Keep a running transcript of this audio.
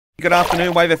Good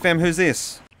afternoon, Wave FM. Who's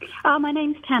this? My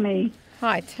name's Tammy.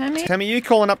 Hi, Tammy. Tammy, you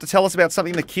calling up to tell us about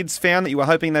something the kids found that you were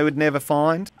hoping they would never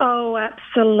find? Oh,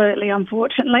 absolutely,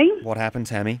 unfortunately. What happened,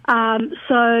 Tammy?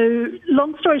 So,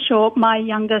 long story short, my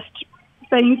youngest,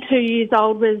 being 2 years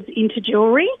old, was into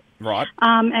jewellery. Right.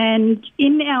 And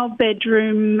in our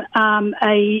bedroom,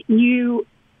 a new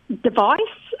device,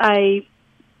 a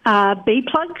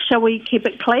B-plug, shall we keep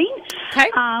it clean, Okay.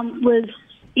 was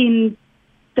in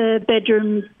the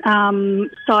bedroom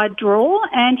side drawer,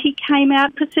 and he came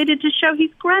out, proceeded to show his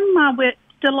grandma with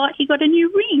delight he got a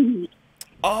new ring.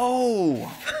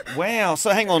 Oh, wow.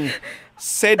 So hang on.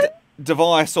 Said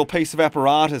device or piece of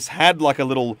apparatus had like a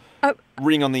little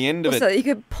ring on the end of So it. you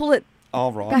could pull it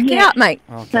Oh, right. back out, mate.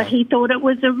 Okay. So he thought it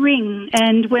was a ring,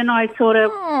 and when I sort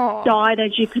of died,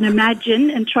 as you can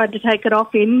imagine, and tried to take it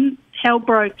off him, hell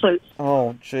broke loose.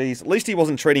 Oh, jeez. At least he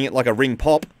wasn't treating it like a ring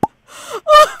pop.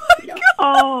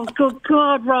 Oh, good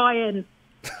God, Ryan.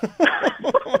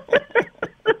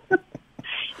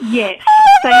 Yes.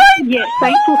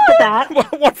 Thankful for that.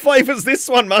 What flavour's this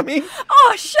one, Mummy?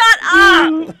 Oh, shut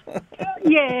up!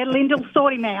 Yeah, Lyndal,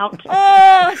 sort him out.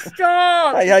 Oh,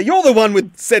 stop! Hey, you're the one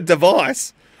with said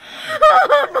device.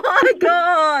 Oh, my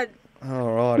God!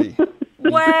 Alrighty.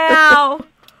 Wow.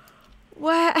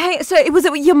 Wow. Hey, so was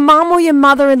it your mum or your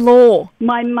mother-in-law?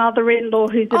 My mother-in-law,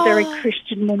 who's a very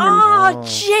Christian woman. Oh,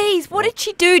 jeez. What did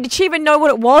she do? Did she even know what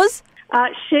it was?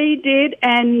 She did,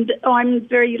 and I'm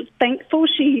very thankful.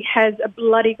 She has a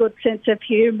bloody good sense of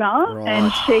humour,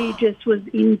 and she just was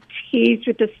in tears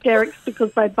with hysterics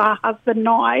because both my husband and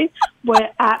I were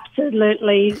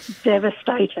absolutely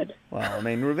devastated. Well, I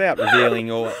mean, without revealing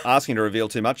or asking to reveal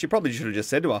too much, you probably should have just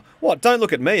said to her, "What? Don't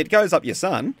look at me. It goes up your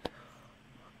son."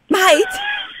 Mate!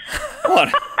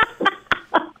 What?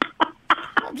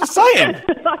 I'm just saying.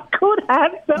 I could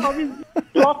have, but I was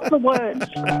lost for words.